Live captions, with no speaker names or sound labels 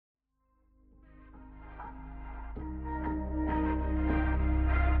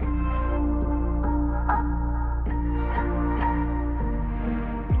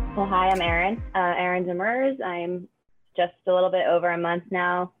Well, hi, I'm Erin. Erin Demers. I'm just a little bit over a month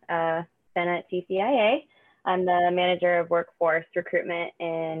now. Been at TCIA. I'm the manager of workforce recruitment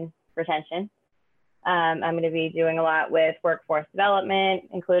and retention. I'm going to be doing a lot with workforce development,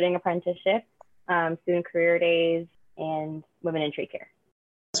 including apprenticeships, student career days, and women in tree care.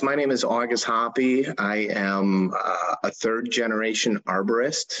 My name is August Hoppy. I am a third generation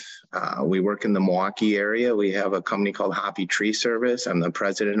arborist. We work in the Milwaukee area. We have a company called Hoppy Tree Service. I'm the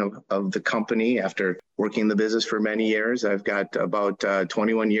president of the company. After working in the business for many years, I've got about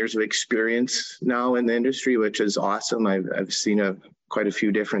 21 years of experience now in the industry, which is awesome. I've seen quite a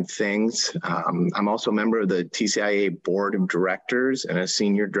few different things. I'm also a member of the TCIA board of directors and a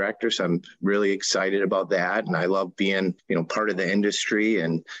senior director, so I'm really excited about that. And I love being, part of the industry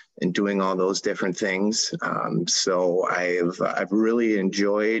and doing all those different things. So I've really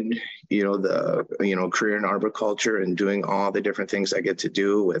enjoyed, the career in arboriculture and doing all the different things I get to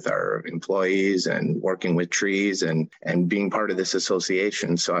do with our employees and working with trees and being part of this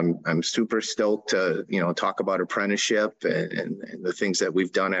association. So I'm super stoked to, talk about apprenticeship and the things that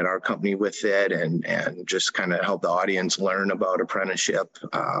we've done at our company with it and just kind of help the audience learn about apprenticeship.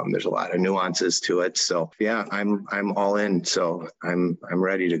 There's a lot of nuances to it. So yeah, I'm all in. So I'm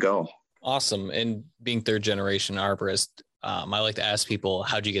ready to go. Awesome. And being third generation arborist, I like to ask people,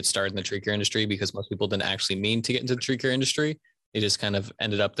 how'd you get started in the tree care industry? Because most people didn't actually mean to get into the tree care industry. They just kind of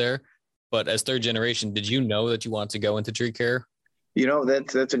ended up there. But as third generation, did you know that you wanted to go into tree care?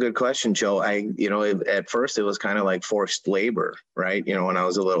 That's a good question, Joe. At first it was kind of like forced labor, right? When I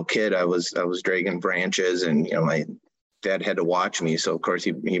was a little kid, I was dragging branches and, my dad had to watch me. So of course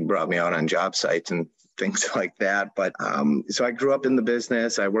he brought me out on job sites and things like that. But so I grew up in the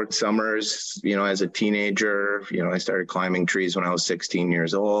business. I worked summers, as a teenager. I started climbing trees when I was 16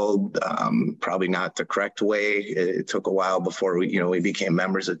 years old. Probably not the correct way. It took a while before we became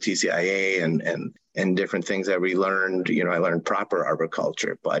members of TCIA and different things that we learned. I learned proper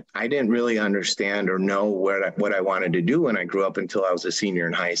arboriculture, but I didn't really understand or know what I wanted to do when I grew up until I was a senior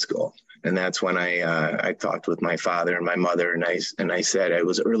in high school. And that's when I talked with my father and my mother, and I said, I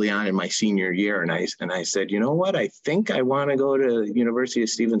was early on in my senior year, and I said, you know what, I think I want to go to University of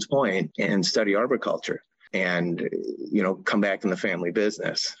Stevens Point and study arboriculture and, come back in the family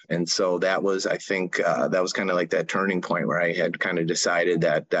business. And so that was, I think, that was kind of like that turning point where I had kind of decided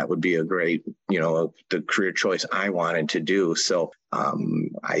that would be a great, the career choice I wanted to do. So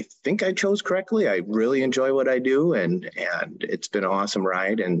I think I chose correctly. I really enjoy what I do, and it's been an awesome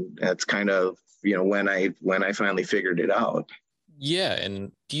ride. And that's kind of, when I finally figured it out. Yeah.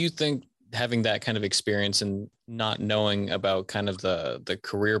 And do you think having that kind of experience and not knowing about kind of the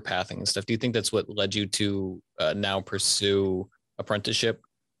career pathing and stuff, do you think that's what led you to now pursue apprenticeship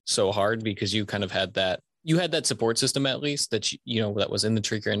so hard? Because you kind of had that support system, at least, that, that was in the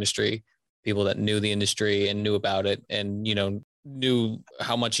tree care industry, people that knew the industry and knew about it and, knew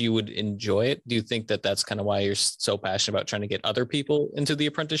how much you would enjoy it. Do you think that that's kind of why you're so passionate about trying to get other people into the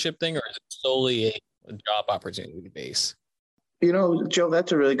apprenticeship thing, or is it solely a job opportunity base? Joe,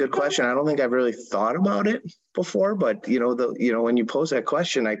 that's a really good question. I don't think I've really thought about it before, but when you pose that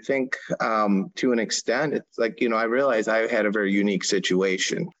question, I think to an extent, it's like, I realize I had a very unique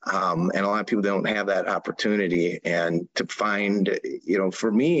situation, and a lot of people don't have that opportunity. And to find,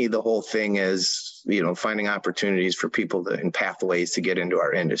 for me, the whole thing is, finding opportunities for people and pathways to get into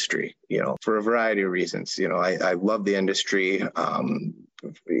our industry, for a variety of reasons. I love the industry.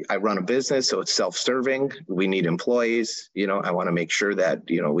 I run a business, so it's self-serving. We need employees. I want to make sure that,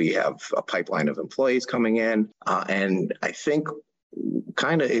 we have a pipeline of employees coming in. And I think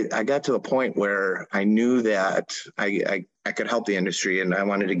I got to a point where I knew that I could help the industry, and I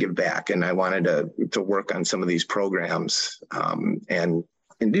wanted to give back, and I wanted to work on some of these programs and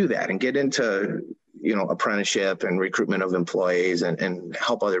do that and get into, apprenticeship and recruitment of employees and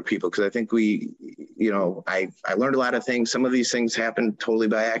help other people. Because I think I learned a lot of things. Some of these things happened totally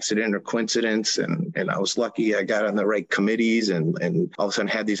by accident or coincidence. And I was lucky I got on the right committees and all of a sudden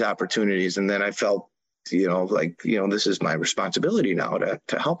had these opportunities. And then I felt, this is my responsibility now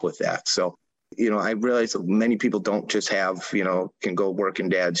to help with that. So, I realized that many people don't just have, can go work in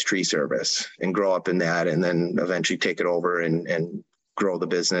dad's tree service and grow up in that and then eventually take it over and grow the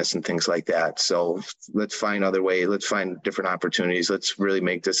business and things like that. So let's find other ways. Let's find different opportunities. Let's really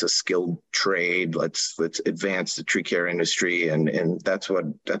make this a skilled trade. Let's advance the tree care industry. And that's what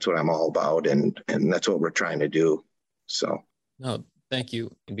I'm all about. And that's what we're trying to do. So. No, thank you.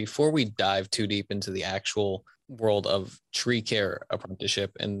 And before we dive too deep into the actual world of tree care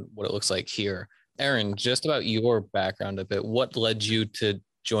apprenticeship and what it looks like here, Erin, just about your background a bit, what led you to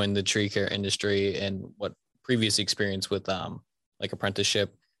join the tree care industry and what previous experience with like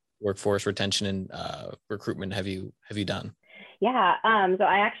apprenticeship workforce retention and recruitment have you done? Yeah, so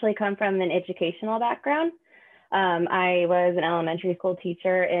I actually come from an educational background. I was an elementary school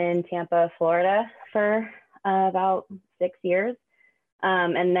teacher in Tampa, Florida for about 6 years.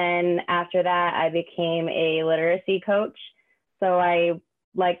 And then after that, I became a literacy coach. So I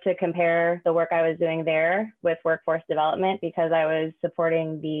like to compare the work I was doing there with workforce development because I was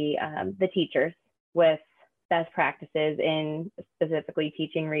supporting the teachers with best practices in specifically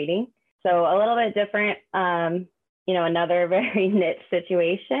teaching reading. So a little bit different, another very niche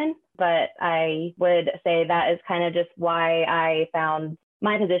situation, but I would say that is kind of just why I found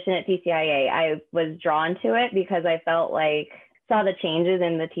my position at TCIA. I was drawn to it because I felt like saw the changes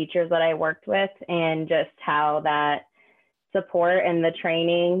in the teachers that I worked with and just how that support and the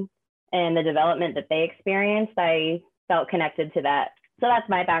training and the development that they experienced, I felt connected to that. So that's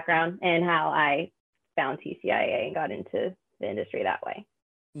my background and how I found TCIA and got into the industry that way.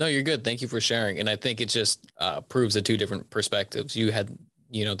 No, you're good. Thank you for sharing. And I think it just proves the two different perspectives. You had,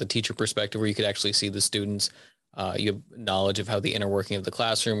 the teacher perspective where you could actually see the students. You have knowledge of how the inner working of the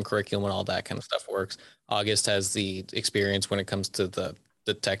classroom, curriculum, and all that kind of stuff works. August has the experience when it comes to the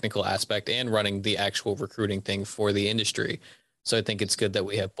technical aspect and running the actual recruiting thing for the industry. So I think it's good that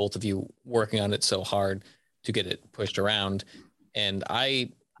we have both of you working on it so hard to get it pushed around. And I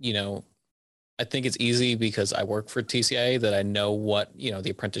think it's easy because I work for TCIA that I know what, the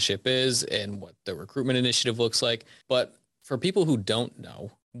apprenticeship is and what the recruitment initiative looks like. But for people who don't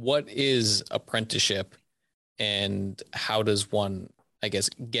know, what is apprenticeship and how does one, I guess,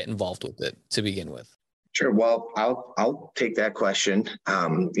 get involved with it to begin with? Sure. Well, I'll take that question.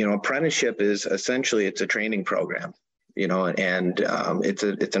 Apprenticeship is essentially, it's a training program. And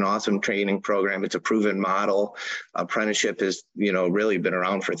it's an awesome training program. It's a proven model. Apprenticeship has, really been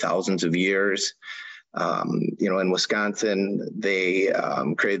around for thousands of years. In Wisconsin, they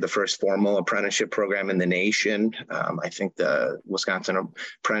created the first formal apprenticeship program in the nation. I think the Wisconsin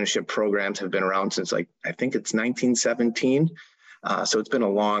apprenticeship programs have been around since I think it's 1917. So it's been a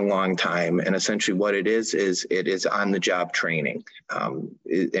long, long time. And essentially what it is it is on-the-job training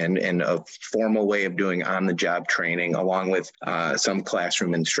and a formal way of doing on-the-job training along with some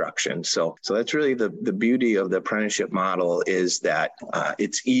classroom instruction. So that's really the beauty of the apprenticeship model is that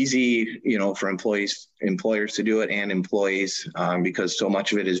it's easy, for employers to do it and employees because so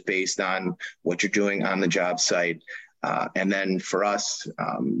much of it is based on what you're doing on the job site. And then for us,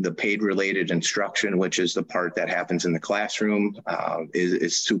 the paid related instruction, which is the part that happens in the classroom,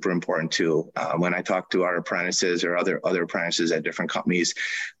 is super important too. When I talk to our apprentices or other apprentices at different companies,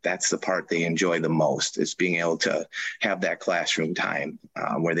 that's the part they enjoy the most, is being able to have that classroom time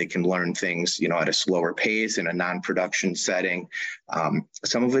where they can learn things, at a slower pace in a non-production setting.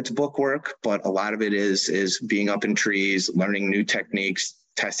 Some of it's book work, but a lot of it is being up in trees, learning new techniques,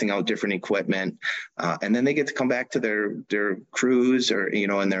 testing out different equipment, and then they get to come back to their crews or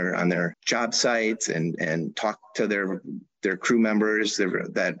on their job sites and talk to their crew members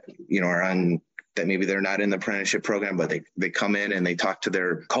that are on that maybe they're not in the apprenticeship program, but they come in and they talk to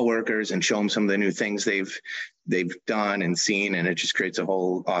their coworkers and show them some of the new things they've done and seen, and it just creates a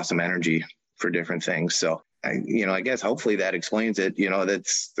whole awesome energy for different things. So I guess hopefully that explains it.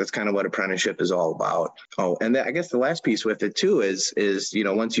 That's kind of what apprenticeship is all about. Oh, and I guess the last piece with it too is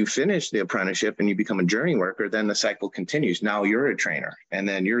once you finish the apprenticeship and you become a journey worker, then the cycle continues. Now you're a trainer, and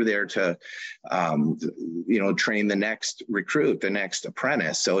then you're there to, train the next recruit, the next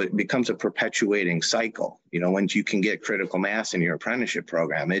apprentice. So it becomes a perpetuating cycle. Once you can get critical mass in your apprenticeship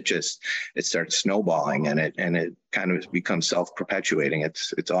program, it starts snowballing, and it kind of becomes self-perpetuating.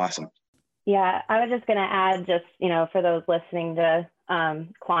 It's awesome. Yeah, I was just going to add for those listening to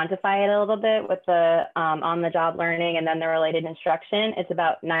quantify it a little bit with the on-the-job learning and then the related instruction. It's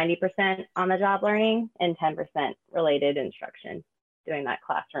about 90% on-the-job learning and 10% related instruction, doing that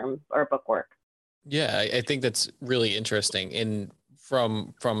classroom or book work. Yeah, I think that's really interesting. And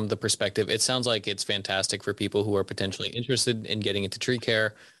from the perspective, it sounds like it's fantastic for people who are potentially interested in getting into tree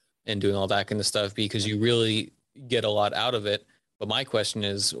care and doing all that kind of stuff because you really get a lot out of it. But my question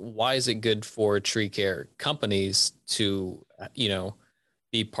is, why is it good for tree care companies to,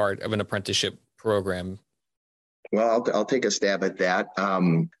 be part of an apprenticeship program? Well, I'll take a stab at that.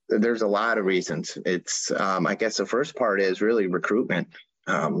 There's a lot of reasons. It's, I guess the first part is really recruitment.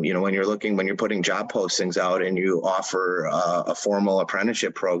 When you're putting job postings out and you offer a formal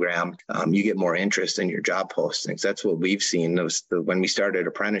apprenticeship program, you get more interest in your job postings. That's what we've seen. When we started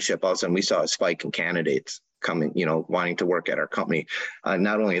apprenticeship, all of a sudden we saw a spike in candidates coming, wanting to work at our company.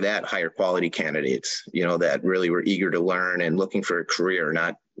 Not only that, higher quality candidates, that really were eager to learn and looking for a career,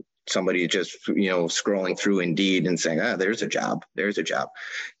 not somebody just, scrolling through Indeed and saying, there's a job.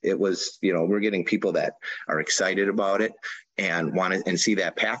 It was, we're getting people that are excited about it and want to and see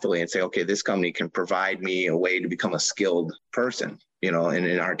that pathway and say, okay, this company can provide me a way to become a skilled person, and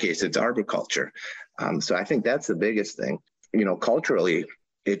in our case, it's arboriculture. So I think that's the biggest thing. Culturally,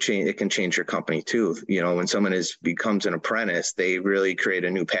 it can change your company too. When someone becomes an apprentice, they really create a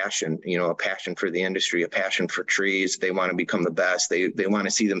new passion, a passion for the industry, a passion for trees. They want to become the best. They want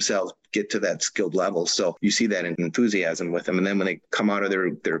to see themselves get to that skilled level. So you see that enthusiasm with them. And then when they come out of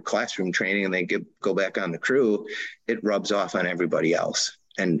their classroom training and they go back on the crew, it rubs off on everybody else.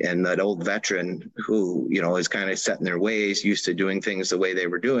 And that old veteran who, is kind of set in their ways, used to doing things the way they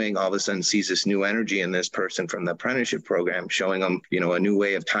were doing, all of a sudden sees this new energy in this person from the apprenticeship program, showing them, a new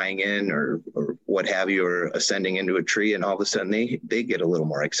way of tying in or what have you, or ascending into a tree. And all of a sudden they get a little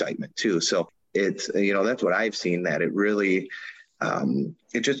more excitement too. So it's, that's what I've seen, that it really,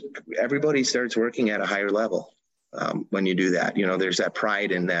 everybody starts working at a higher level. When you do that, there's that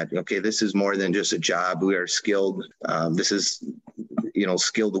pride in that, okay, this is more than just a job. We are skilled. This is,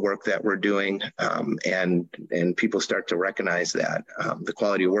 skilled work that we're doing. And people start to recognize that the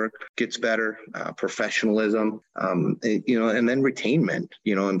quality of work gets better, professionalism, and then retainment,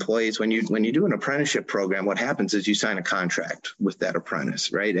 employees. When you do an apprenticeship program, what happens is you sign a contract with that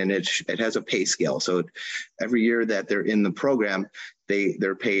apprentice, right? And it has a pay scale. So every year that they're in the program,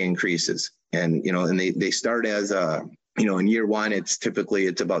 their pay increases. And, and they start as in year one, it's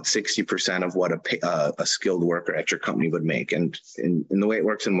about 60% of what a skilled worker at your company would make. And the way it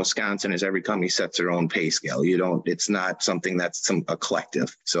works in Wisconsin is every company sets their own pay scale. It's not something that's a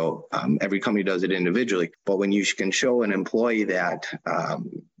collective. So every company does it individually. But when you can show an employee that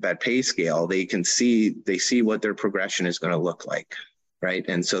pay scale, they see what their progression is going to look like. Right.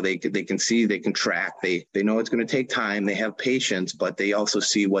 And so they can see, they can track, they know it's going to take time. They have patience, but they also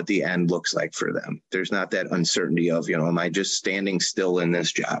see what the end looks like for them. There's not that uncertainty of, am I just standing still in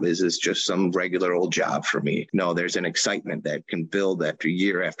this job? Is this just some regular old job for me? No, there's an excitement that can build after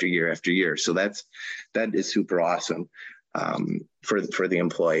year after year after year. So that is super awesome for the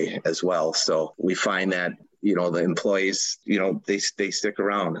employee as well. So we find that, the employees, they stick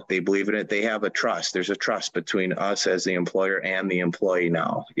around. They believe in it. They have a trust. There's a trust between us as the employer and the employee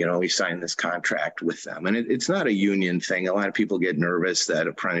now. We sign this contract with them. And it's not a union thing. A lot of people get nervous that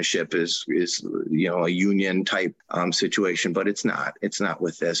apprenticeship is a union type situation, but it's not. It's not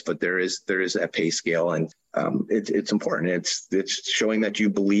with this. But there is that pay scale, and it's important. It's showing that you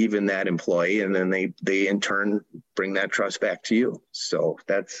believe in that employee, and then they in turn bring that trust back to you. So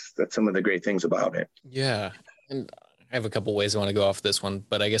that's some of the great things about it. Yeah. And I have a couple ways I want to go off this one,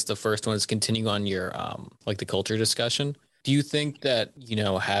 but I guess the first one is continuing on your the culture discussion. Do you think that,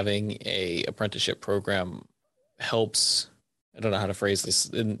 having a apprenticeship program helps, I don't know how to phrase this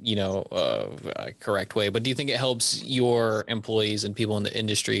in, a correct way, but do you think it helps your employees and people in the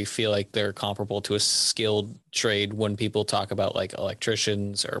industry feel like they're comparable to a skilled trade when people talk about like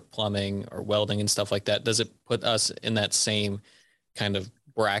electricians or plumbing or welding and stuff like that? Does it put us in that same kind of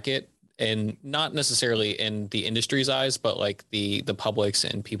bracket, and not necessarily in the industry's eyes, but like the public's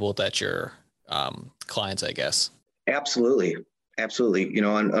and people that your clients, I guess? Absolutely.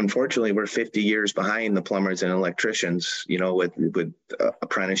 Unfortunately, we're 50 years behind the plumbers and electricians, with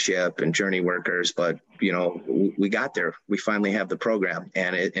apprenticeship and journey workers. But, we got there. We finally have the program,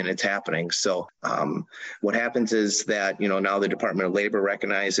 and it's happening. So what happens is that, now the Department of Labor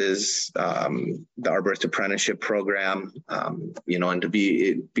recognizes the Arborist Apprenticeship Program, and to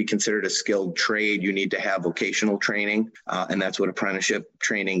be considered a skilled trade, you need to have vocational training. And that's what apprenticeship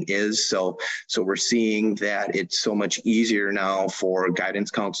training is. So we're seeing that it's so much easier now for guidance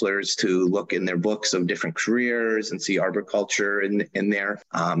counselors to look in their books of different careers and see arboriculture in there.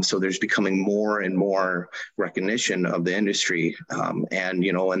 So there's becoming more and more recognition of the industry. And,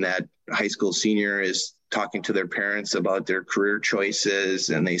 when that high school senior is talking to their parents about their career choices,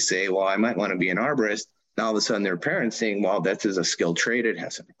 and they say, well, I might want to be an arborist. Now, all of a sudden, their parents saying, well, that is a skilled trade. It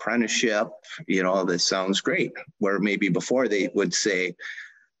has an apprenticeship. This sounds great. Where maybe before they would say,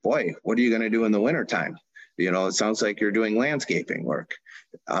 boy, what are you going to do in the wintertime? It sounds like you're doing landscaping work.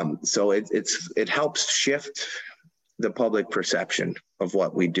 So it helps shift the public perception of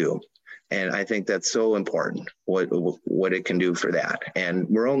what we do. And I think that's so important, what it can do for that. And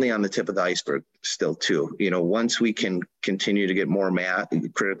we're only on the tip of the iceberg still too. Once we can continue to get more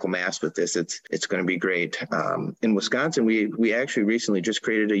critical mass with this, it's going to be great. In Wisconsin, we actually recently just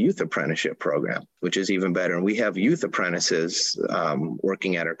created a youth apprenticeship program, which is even better. And we have youth apprentices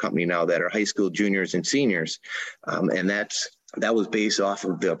working at our company now that are high school juniors and seniors. And that was based off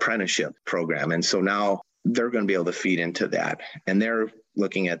of the apprenticeship program. And so now they're going to be able to feed into that. And they're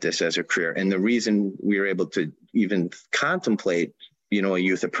looking at this as a career. And the reason we were able to even contemplate, a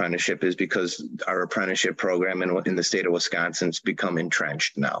youth apprenticeship is because our apprenticeship program in the state of Wisconsin's become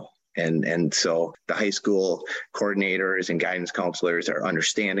entrenched now. And so the high school coordinators and guidance counselors are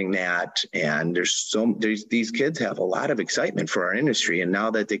understanding that. And these kids have a lot of excitement for our industry. And now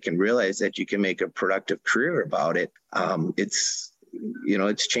that they can realize that you can make a productive career about it, it's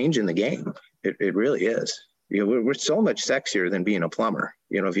changing the game. It really is. We're so much sexier than being a plumber.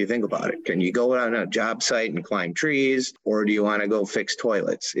 If you think about it, can you go on a job site and climb trees, or do you want to go fix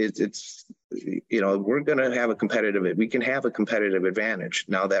toilets? We're going to have we can have a competitive advantage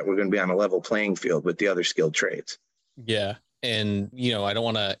now that we're going to be on a level playing field with the other skilled trades. Yeah. And, I don't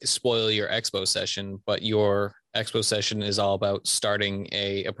want to spoil your expo session, but your expo session is all about starting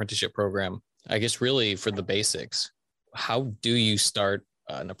a apprenticeship program. I guess really for the basics, how do you start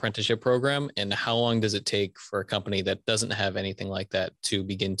an apprenticeship program, and how long does it take for a company that doesn't have anything like that to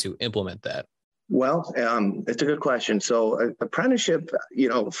begin to implement that? Well, it's a good question. So apprenticeship,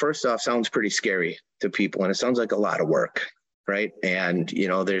 first off, sounds pretty scary to people, and it sounds like a lot of work, right? And,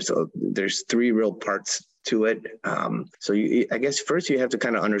 there's three real parts to it. I guess first you have to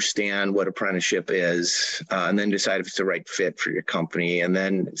kind of understand what apprenticeship is, and then decide if it's the right fit for your company, and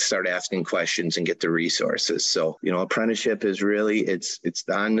then start asking questions and get the resources. So, apprenticeship is really, it's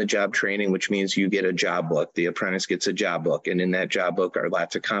on the job training, which means you get a job book. The apprentice gets a job book, and in that job book are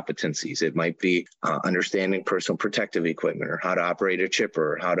lots of competencies. It might be understanding personal protective equipment, or how to operate a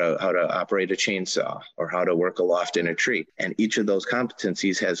chipper, or how to operate a chainsaw, or how to work a loft in a tree. And each of those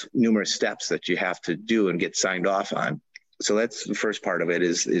competencies has numerous steps that you have to do and get signed off on. So that's the first part of it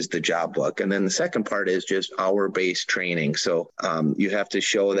is the job book. And then the second part is just hour-based training. So you have to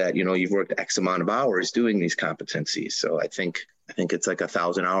show that, you've worked X amount of hours doing these competencies. So I think it's like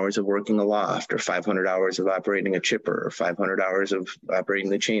 1,000 hours of working a loft, or 500 hours of operating a chipper, or 500 hours of operating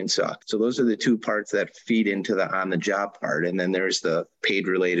the chainsaw. So those are the two parts that feed into the on-the-job part. And then there's the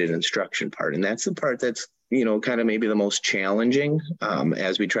paid-related instruction part. And that's the part that's kind of maybe the most challenging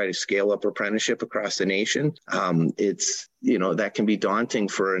as we try to scale up apprenticeship across the nation. It's, that can be daunting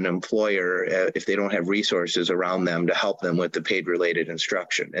for an employer if they don't have resources around them to help them with the paid related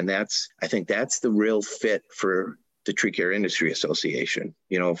instruction. And I think that's the real fit for the Tree Care Industry Association,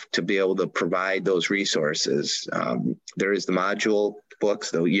 to be able to provide those resources. There is the module books,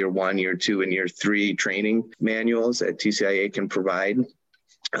 the year 1, year 2, and year 3 training manuals that TCIA can provide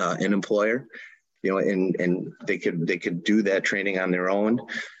an employer. And they could do that training on their own,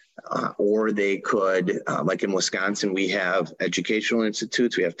 or they could, like in Wisconsin, we have educational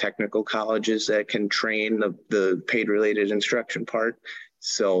institutes, we have technical colleges that can train the paid related instruction part.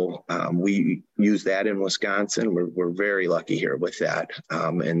 So we use that in Wisconsin. We're very lucky here with that.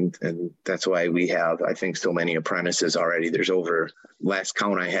 And that's why we have, I think, so many apprentices already. There's last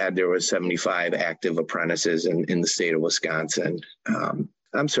count I had, there was 75 active apprentices in the state of Wisconsin.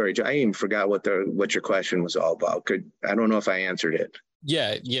 I'm sorry, I even forgot what your question was all about. I don't know if I answered it.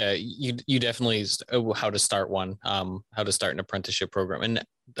 Yeah. You definitely, how to start one, how to start an apprenticeship program. And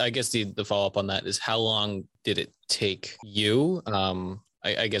I guess the follow-up on that is, how long did it take you?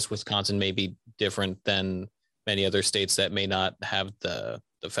 I guess Wisconsin may be different than many other states that may not have the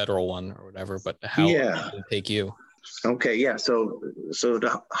federal one or whatever, but how long did it take you? Okay, yeah. So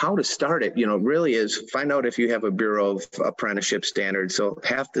how to start it, really is find out if you have a Bureau of Apprenticeship Standards. So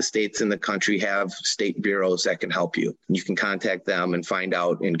half the states in the country have state bureaus that can help you. You can contact them and find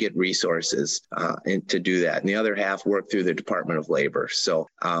out and get resources to do that. And the other half work through the Department of Labor. So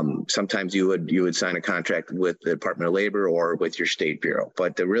sometimes you would sign a contract with the Department of Labor or with your state bureau.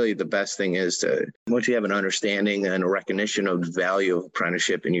 But the best thing is once you have an understanding and a recognition of the value of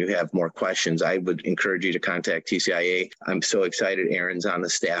apprenticeship and you have more questions, I would encourage you to contact TCIA. I'm so excited Erin's on the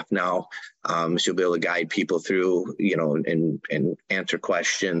staff now. She'll be able to guide people through, and answer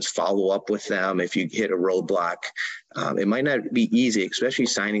questions, follow up with them. If you hit a roadblock, it might not be easy, especially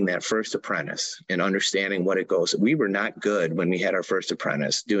signing that first apprentice and understanding what it goes. We were not good when we had our first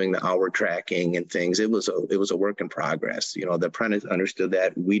apprentice doing the hour tracking and things. It was a work in progress. The apprentice understood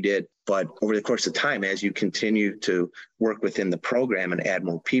that, we did. But over the course of time, as you continue to work within the program and add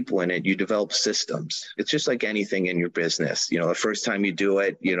more people in it, you develop systems. It's just like anything in your business. The first time you do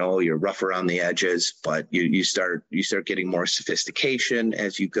it, you're rough around the edges, but you start getting more sophistication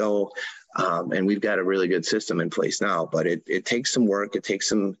as you go. And we've got a really good system in place now, but it takes some work. It takes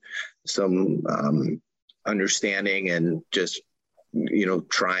some understanding and just,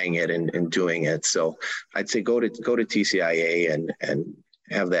 trying it and doing it. So I'd say go to TCIA and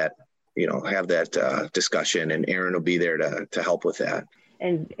have that discussion, and Erin will be there to help with that.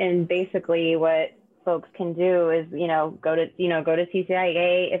 And basically what folks can do is, go to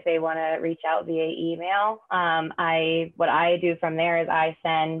TCIA if they want to reach out via email. What I do from there is I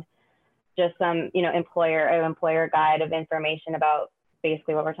send just some, employer guide of information about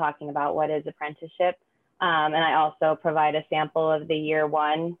basically what we're talking about, what is apprenticeship. And I also provide a sample of the year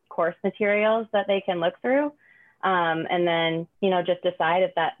one course materials that they can look through. And then, just decide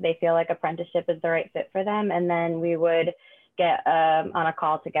if that they feel like apprenticeship is the right fit for them. And then we would get on a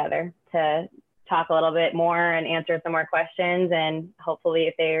call together to talk a little bit more and answer some more questions. And hopefully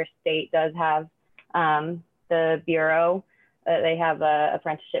if their state does have the bureau, they have a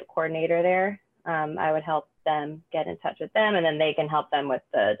apprenticeship coordinator there, I would help them get in touch with them, and then they can help them with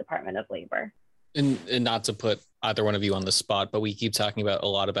the Department of Labor. And not to put either one of you on the spot, but we keep talking about a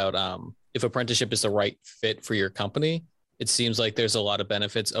lot about if apprenticeship is the right fit for your company. It seems like there's a lot of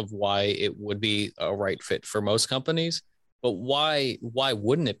benefits of why it would be a right fit for most companies, but why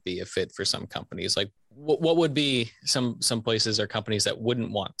wouldn't it be a fit for some companies? Like what would be some places or companies that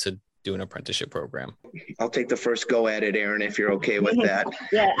wouldn't want to do an apprenticeship program? I'll take the first go at it, Aaron, if you're okay with that.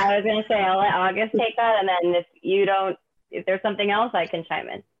 Yeah, I was going to say, I'll let August take that. And then if there's something else, I can chime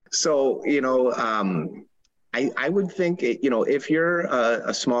in. So, I would think, if you're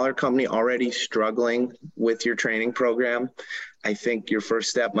a smaller company already struggling with your training program, I think your first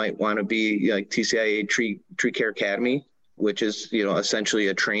step might want to be like TCIA Tree Care Academy, which is, essentially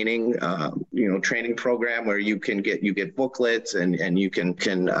a training program where you get booklets and you can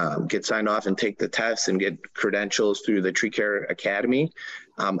get signed off and take the tests and get credentials through the Tree Care Academy.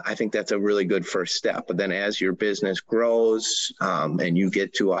 I think that's a really good first step. But then as your business grows and you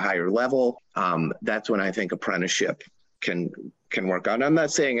get to a higher level, that's when I think apprenticeship can work out. And I'm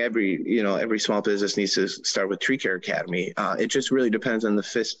not saying every small business needs to start with Tree Care Academy. It just really depends on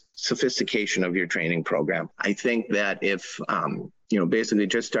the sophistication of your training program. I think that if, basically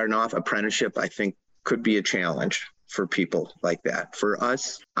just starting off, apprenticeship, I think could be a challenge for people like that. For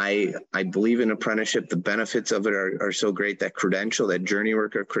us, I believe in apprenticeship. The benefits of it are so great. That credential, that journey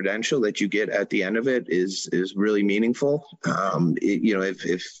worker credential that you get at the end of it is really meaningful.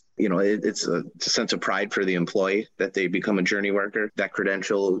 It's a sense of pride for the employee that they become a journey worker. That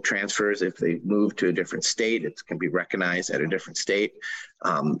credential transfers if they move to a different state. It can be recognized at a different state.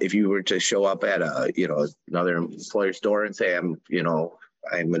 If you were to show up at another employer's door and say,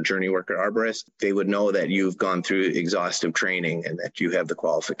 I'm a journey worker arborist, they would know that you've gone through exhaustive training and that you have the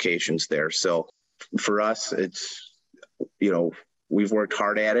qualifications there. So for us, it's, we've worked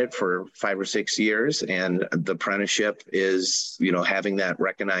hard at it for 5 or 6 years, and the apprenticeship is, having that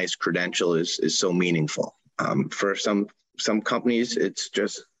recognized credential is so meaningful. For some companies, it's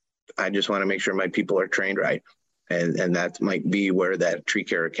just, I just want to make sure my people are trained right. And that might be where that Tree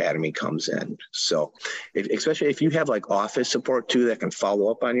Care Academy comes in. So especially if you have like office support too, that can follow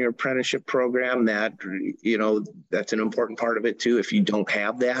up on your apprenticeship program, that, that's an important part of it too. If you don't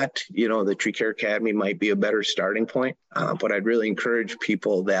have that, the Tree Care Academy might be a better starting point. But I'd really encourage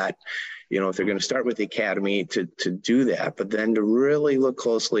people that, if they're going to start with the academy to do that, but then to really look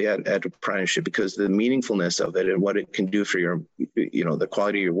closely at apprenticeship, because the meaningfulness of it and what it can do for your, the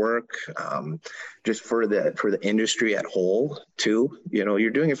quality of your work, just for the industry at whole too. You're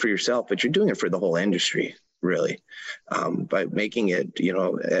doing it for yourself, but you're doing it for the whole industry, really, by making it,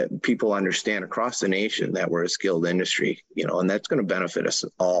 people understand across the nation that we're a skilled industry, and that's going to benefit us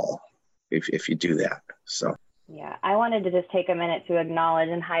all if you do that. So. Yeah, I wanted to just take a minute to acknowledge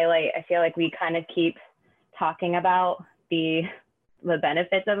and highlight, I feel like we kind of keep talking about the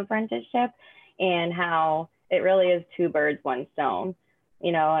benefits of apprenticeship and how it really is 2 birds, 1 stone.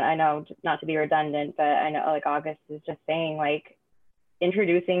 And I know, not to be redundant, but I know, like August is just saying, like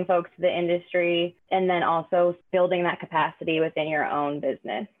introducing folks to the industry and then also building that capacity within your own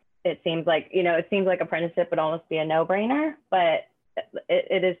business. It seems like apprenticeship would almost be a no-brainer, but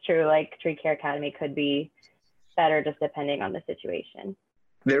it is true, like Tree Care Academy could be better just depending on the situation.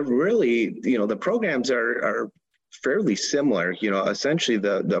 They're really, the programs are fairly similar. Essentially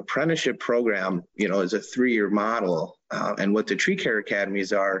the apprenticeship program, is a 3-year model. And what the Tree Care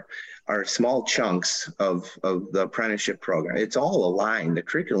Academies are small chunks of the apprenticeship program. It's all aligned. The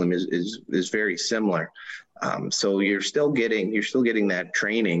curriculum is very similar. So you're still getting that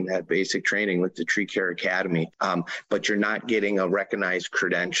training, that basic training with the Tree Care Academy, but you're not getting a recognized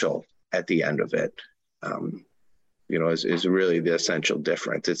credential at the end of it. Is really the essential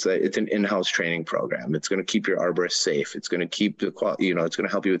difference. It's an in-house training program. It's going to keep your arborist safe. It's going to keep the quality, it's going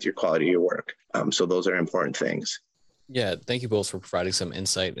to help you with your quality of your work. So those are important things. Yeah. Thank you both for providing some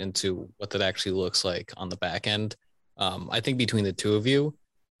insight into what that actually looks like on the back end. I think between the two of you,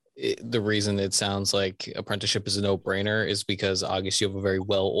 the reason it sounds like apprenticeship is a no-brainer is because, August, you have a very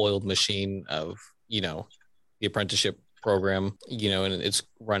well-oiled machine of, the apprenticeship program, and it's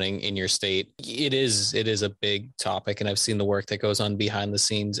running in your state. It is a big topic. And I've seen the work that goes on behind the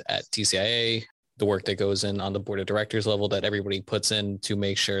scenes at TCIA, the work that goes in on the board of directors level that everybody puts in to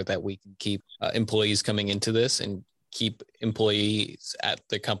make sure that we can keep employees coming into this and keep employees at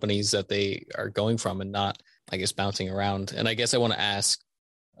the companies that they are going from and not, I guess, bouncing around. And I guess I want to ask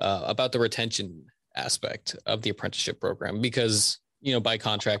about the retention aspect of the apprenticeship program, because, by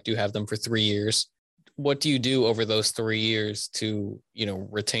contract, you have them for 3 years. What do you do over those 3 years to,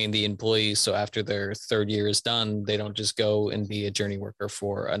 retain the employees? So after their third year is done, they don't just go and be a journey worker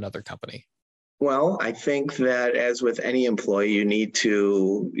for another company. Well, I think that as with any employee, you need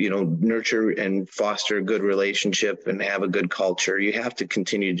to, nurture and foster a good relationship and have a good culture. You have to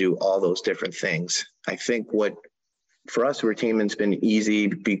continue to do all those different things. I think for us, retainment's been easy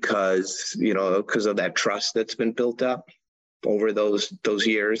because of that trust that's been built up over those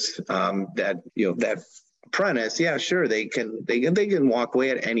years. That apprentice, yeah, sure, they can walk away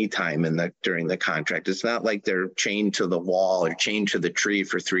at any time during the contract. It's not like they're chained to the wall or chained to the tree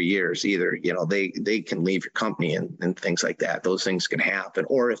for 3 years either. They can leave your company and things like that. Those things can happen.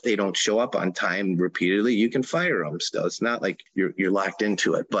 Or if they don't show up on time repeatedly, you can fire them still. It's not like you're locked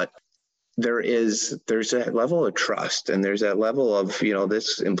into it, but there's that level of trust, and there's that level of,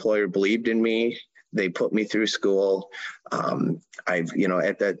 this employer believed in me. They put me through school. After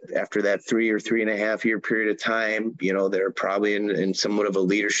that 3 or 3.5 year period of time, they're probably in somewhat of a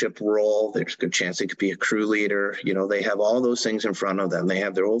leadership role. There's a good chance they could be a crew leader. They have all those things in front of them. They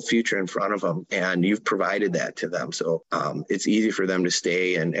have their whole future in front of them, and you've provided that to them. So it's easy for them to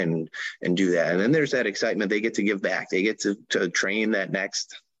stay and do that. And then there's that excitement. They get to give back. They get to train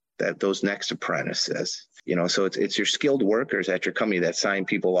those next apprentices. So it's your skilled workers at your company that sign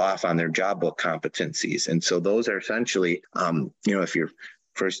people off on their job book competencies. And so those are essentially, if you're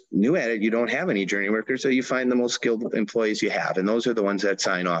first new at it, you don't have any journey workers, so you find the most skilled employees you have. And those are the ones that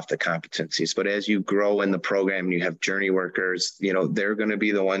sign off the competencies. But as you grow in the program and you have journey workers, they're going to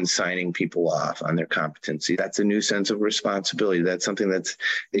be the ones signing people off on their competency. That's a new sense of responsibility. That's something that's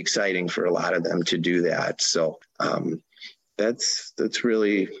exciting for a lot of them to do that. So that's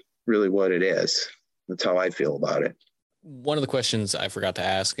really what it is. That's how I feel about it. One of the questions I forgot to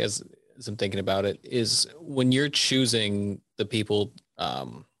ask as I'm thinking about it is, when you're choosing the people,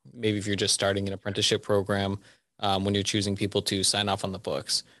 maybe if you're just starting an apprenticeship program, when you're choosing people to sign off on the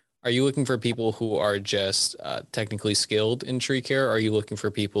books, are you looking for people who are just technically skilled in tree care? Or are you looking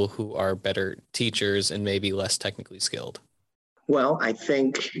for people who are better teachers and maybe less technically skilled? Well, I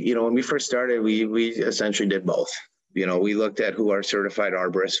think, when we first started, we essentially did both. We looked at who our certified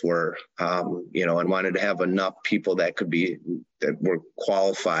arborists were, and wanted to have enough people that were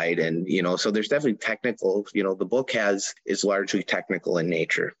qualified. And, so there's definitely technical, the book is largely technical in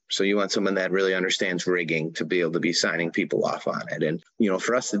nature. So you want someone that really understands rigging to be able to be signing people off on it. And,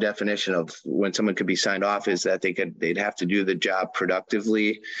 for us, the definition of when someone could be signed off is that they'd have to do the job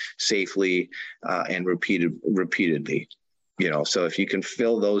productively, safely, and repeatedly. So if you can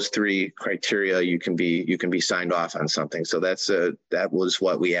fill those 3 criteria, you can be signed off on something. So that was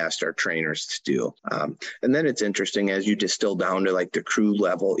what we asked our trainers to do. And then it's interesting as you distill down to like the crew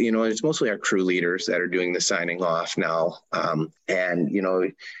level, it's mostly our crew leaders that are doing the signing off now.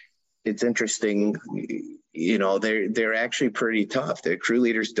 It's interesting, they're actually pretty tough. The crew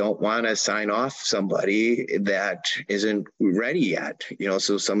leaders don't want to sign off somebody that isn't ready yet.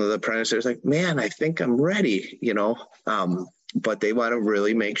 So some of the apprentices are like, man, I think I'm ready, but they want to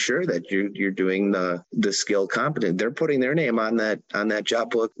really make sure that you're doing the skill competent. They're putting their name on that job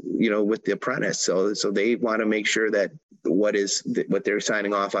book, with the apprentice. So they want to make sure that what they're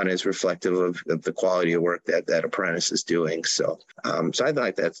signing off on is reflective of the quality of work that apprentice is doing. So I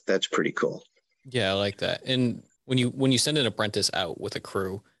think that's pretty cool. Yeah, I like that. And when you send an apprentice out with a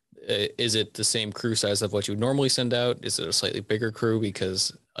crew, is it the same crew size of what you would normally send out? Is it a slightly bigger crew?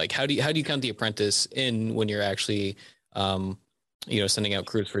 Because how do you count the apprentice in when you're actually sending out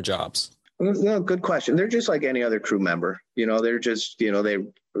crews for jobs? No, good question. They're just like any other crew member. They're just they're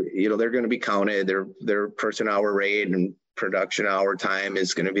going to be counted. Their person hour rate and production hour time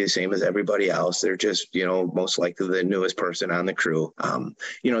is going to be the same as everybody else. They're just, most likely the newest person on the crew.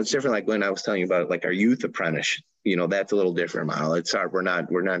 It's different. Like when I was telling you about like our youth apprentice, that's a little different model. It's hard. We're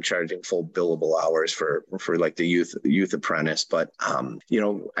not charging full billable hours for like the youth apprentice. But,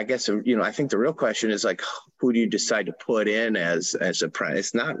 I guess, I think the real question is like, who do you decide to put in as apprentice?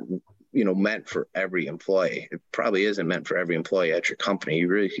 It's not meant for every employee. It probably isn't meant for every employee at your company.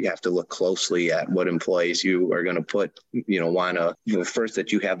 You have to look closely at what employees you are going to put, first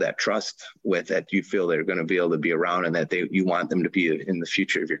that you have that trust with, that you feel they're going to be able to be around and that you want them to be in the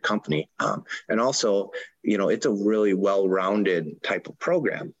future of your company. And also, it's a really well-rounded type of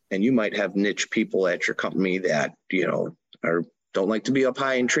program. And you might have niche people at your company that, don't like to be up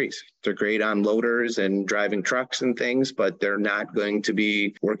high in trees. They're great on loaders and driving trucks and things, but they're not going to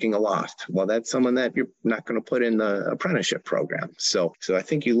be working aloft. Well, that's someone that you're not going to put in the apprenticeship program. So I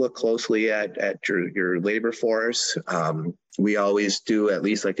think you look closely at your labor force. We always do at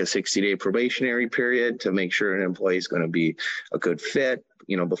least like a 60-day probationary period to make sure an employee is going to be a good fit,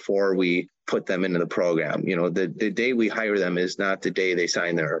 before we put them into the program. The day we hire them is not the day they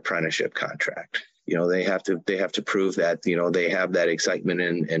sign their apprenticeship contract. They have to prove that, they have that excitement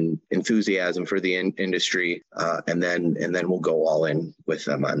and enthusiasm for the industry. And then we'll go all in with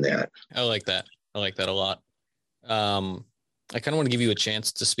them on that. I like that. I like that a lot. I kind of want to give you a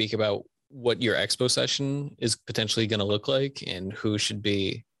chance to speak about what your expo session is potentially going to look like and who should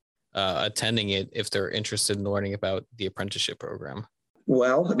be attending it if they're interested in learning about the apprenticeship program.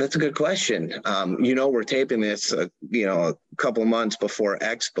 Well, that's a good question. We're taping this, a couple of months before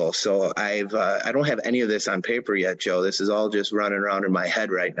Expo. So I don't have any of this on paper yet, Joe. This is all just running around in my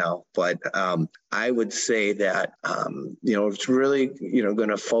head right now. But I would say that, it's really, going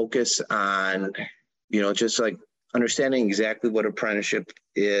to focus on, just like understanding exactly what apprenticeship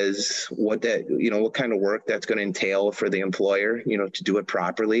is, what kind of work that's going to entail for the employer, to do it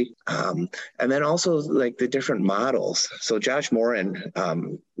properly. And then also like the different models. So Josh Morin,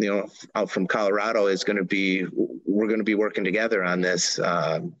 out from Colorado we're going to be working together on this,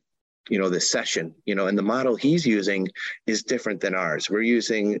 this session, and the model he's using is different than ours. We're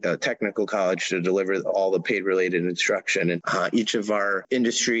using a technical college to deliver all the paid related instruction. And each of our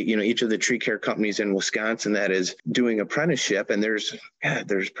industry, each of the tree care companies in Wisconsin that is doing apprenticeship, and there's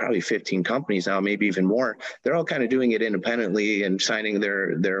probably 15 companies now, maybe even more. They're all kind of doing it independently and signing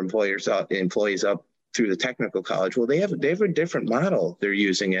their employees up through the technical college. Well, they have a different model they're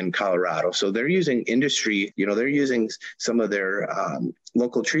using in Colorado. So they're using industry, they're using some of their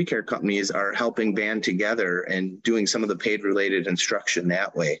local tree care companies are helping band together and doing some of the paid related instruction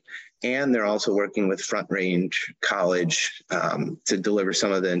that way. And they're also working with Front Range College to deliver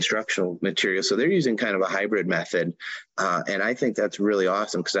some of the instructional material. So they're using kind of a hybrid method. And I think that's really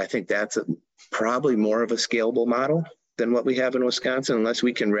awesome because I think that's probably more of a scalable model than what we have in Wisconsin, unless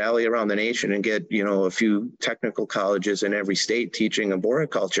we can rally around the nation and get, a few technical colleges in every state teaching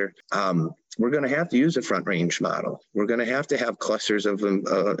arboriculture. We're going to have to use a Front Range model. We're going to have clusters of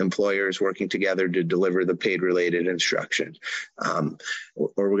employers working together to deliver the paid related instruction. Or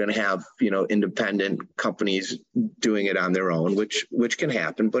we're going to have, independent companies doing it on their own, which can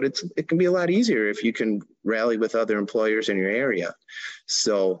happen, but it can be a lot easier if you can rally with other employers in your area.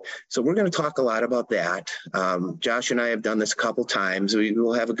 So we're going to talk a lot about that. Josh and I have done this a couple times. We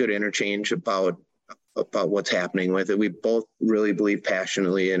will have a good interchange about what's happening with it. We both really believe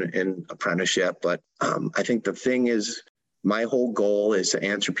passionately in apprenticeship, but I think the thing is, my whole goal is to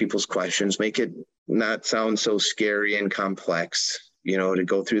answer people's questions, make it not sound so scary and complex, to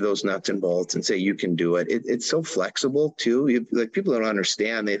go through those nuts and bolts and say, you can do it. It's so flexible too. People don't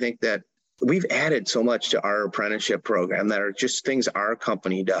understand. They think that we've added so much to our apprenticeship program that are just things our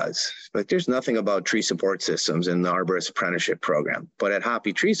company does. Like there's nothing about tree support systems in the Arborist apprenticeship program, but at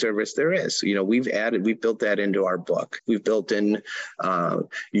Hoppy Tree Service, there is. We've built that into our book. We've built in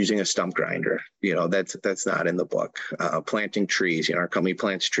using a stump grinder. That's not in the book. Planting trees. Our company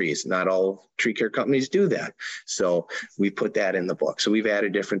plants trees. Not all tree care companies do that. So we put that in the book. So we've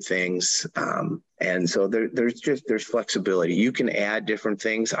added different things. And so there's flexibility. You can add different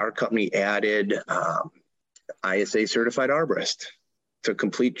things. Our company added ISA certified arborist. To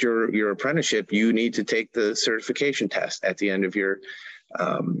complete your apprenticeship, you need to take the certification test at the end of the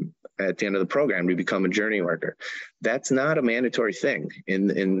program to become a journey worker. That's not a mandatory thing in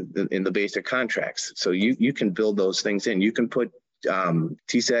the basic contracts. So you can build those things in. You can put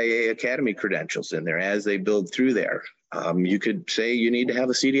TCIA Academy credentials in there as they build through there. You could say you need to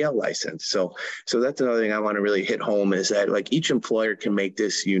have a CDL license. So that's another thing I want to really hit home is that like each employer can make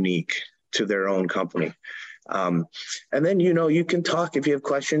this unique to their own company. And then, you can talk, if you have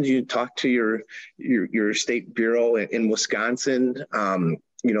questions, you talk to your state bureau in Wisconsin.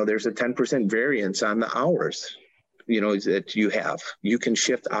 There's a 10% variance on the hours, that you have. You can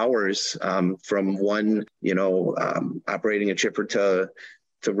shift hours from one, operating a chipper to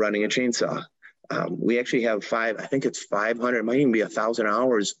running a chainsaw. We actually have 500, it might even be 1,000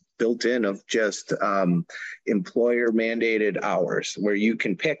 hours built in of just employer mandated hours where you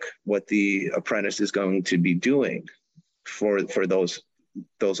can pick what the apprentice is going to be doing for those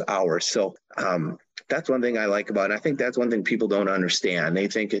hours. So that's one thing I like about it. I think that's one thing people don't understand. They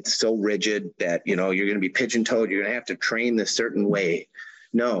think it's so rigid that, you're going to be pigeon-toed. You're going to have to train this certain way.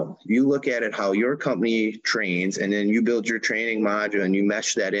 No, you look at it how your company trains, and then you build your training module and you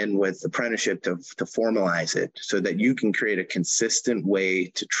mesh that in with apprenticeship to formalize it so that you can create a consistent way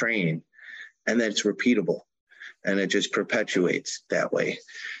to train, and then it's repeatable and it just perpetuates that way.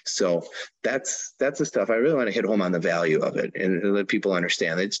 So that's the stuff I really want to hit home on, the value of it, and let people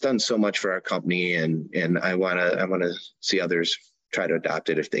understand it's done so much for our company, and I want to see others try to adopt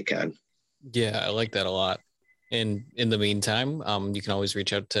it if they can. Yeah, I like that a lot. And in the meantime, you can always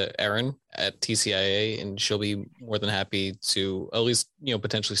reach out to Erin at TCIA, and she'll be more than happy to at least,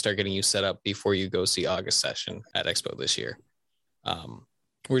 potentially start getting you set up before you go see August session at Expo this year.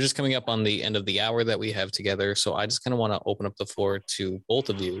 We're just coming up on the end of the hour that we have together. So I just kind of want to open up the floor to both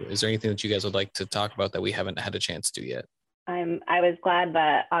of you. Is there anything that you guys would like to talk about that we haven't had a chance to yet? I was glad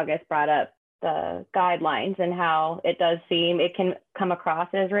that August brought up the guidelines and how it does seem it can come across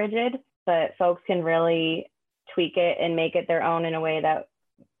as rigid, but folks can really tweak it and make it their own in a way that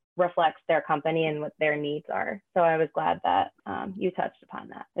reflects their company and what their needs are. So I was glad that you touched upon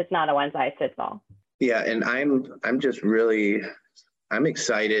that. It's not a one size fits all. Yeah, and I'm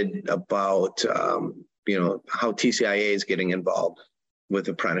excited about how TCIA is getting involved with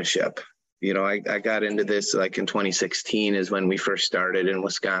apprenticeship. I got into this like in 2016 is when we first started in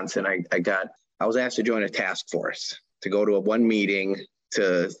Wisconsin. I was asked to join a task force to go to one meeting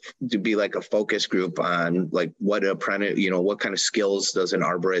to be like a focus group on like what apprentice, what kind of skills does an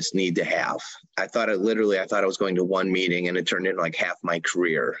arborist need to have. I thought I was going to one meeting, and it turned into like half my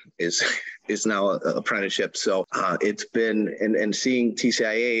career is now apprenticeship. So it's been, and seeing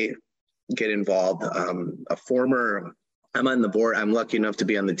TCIA get involved, I'm on the board. I'm lucky enough to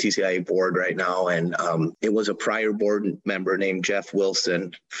be on the TCIA board right now. And it was a prior board member named Jeff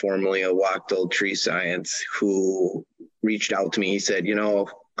Wilson, formerly of Wachtel Tree Science, who reached out to me. He said,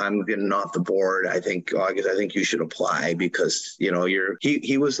 I'm getting off the board. I think, August, you should apply because,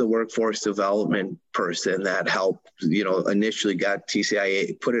 he was the workforce development person that helped, initially got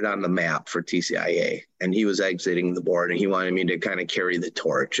TCIA, put it on the map for TCIA. And he was exiting the board, and he wanted me to kind of carry the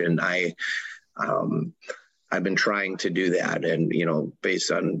torch. And I've been trying to do that, and,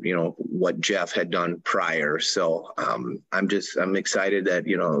 based on, what Jeff had done prior. So I'm excited that,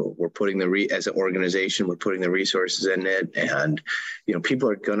 we're putting as an organization, we're putting the resources in it, and, people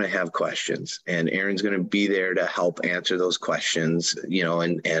are going to have questions, and Erin's going to be there to help answer those questions,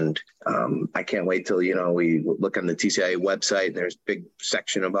 and I can't wait till, we look on the TCIA website and there's a big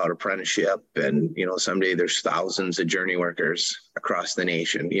section about apprenticeship, and, someday there's thousands of journey workers across the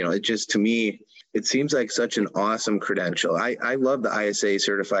nation. It just, to me, it seems like such an awesome credential. I love the ISA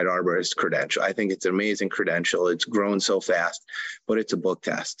Certified Arborist credential. I think it's an amazing credential. It's grown so fast, but it's a book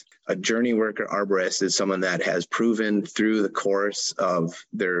test. A journey worker arborist is someone that has proven through the course of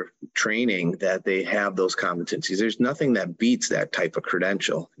their training that they have those competencies. There's nothing that beats that type of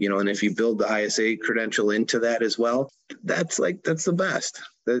credential, and if you build the ISA credential into that as well, that's the best.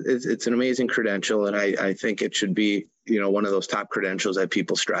 It's an amazing credential. And I think it should be, one of those top credentials that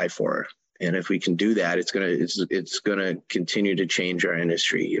people strive for. And if we can do that, it's gonna continue to change our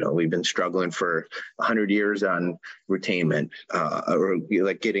industry. We've been struggling for 100 years on retainment, or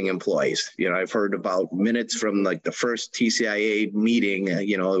like getting employees. I've heard about minutes from like the first TCIA meeting,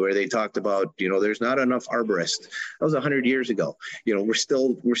 where they talked about, there's not enough arborists. That was 100 years ago. We're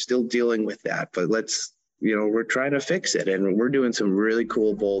still dealing with that, but we're trying to fix it, and we're doing some really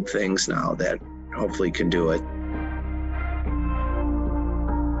cool, bold things now that hopefully can do it.